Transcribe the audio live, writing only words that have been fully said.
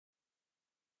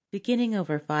Beginning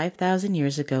over 5,000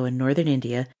 years ago in northern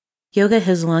India, yoga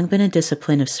has long been a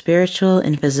discipline of spiritual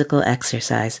and physical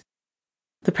exercise.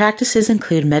 The practices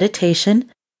include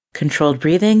meditation, controlled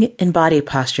breathing, and body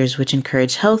postures which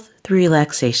encourage health through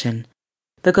relaxation.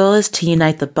 The goal is to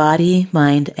unite the body,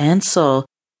 mind, and soul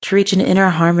to reach an inner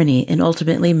harmony and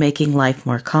ultimately making life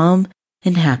more calm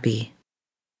and happy.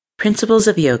 Principles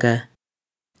of yoga.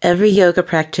 Every yoga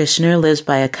practitioner lives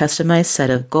by a customized set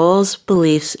of goals,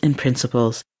 beliefs, and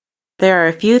principles. There are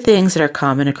a few things that are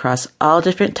common across all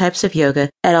different types of yoga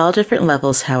at all different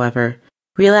levels, however.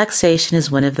 Relaxation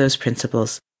is one of those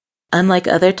principles. Unlike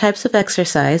other types of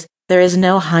exercise, there is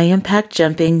no high-impact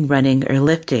jumping, running, or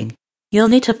lifting. You'll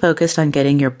need to focus on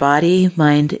getting your body,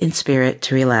 mind, and spirit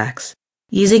to relax.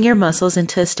 Easing your muscles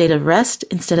into a state of rest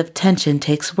instead of tension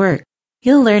takes work.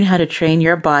 You'll learn how to train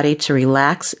your body to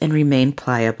relax and remain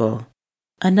pliable.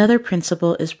 Another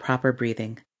principle is proper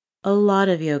breathing. A lot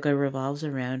of yoga revolves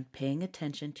around paying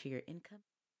attention to your income.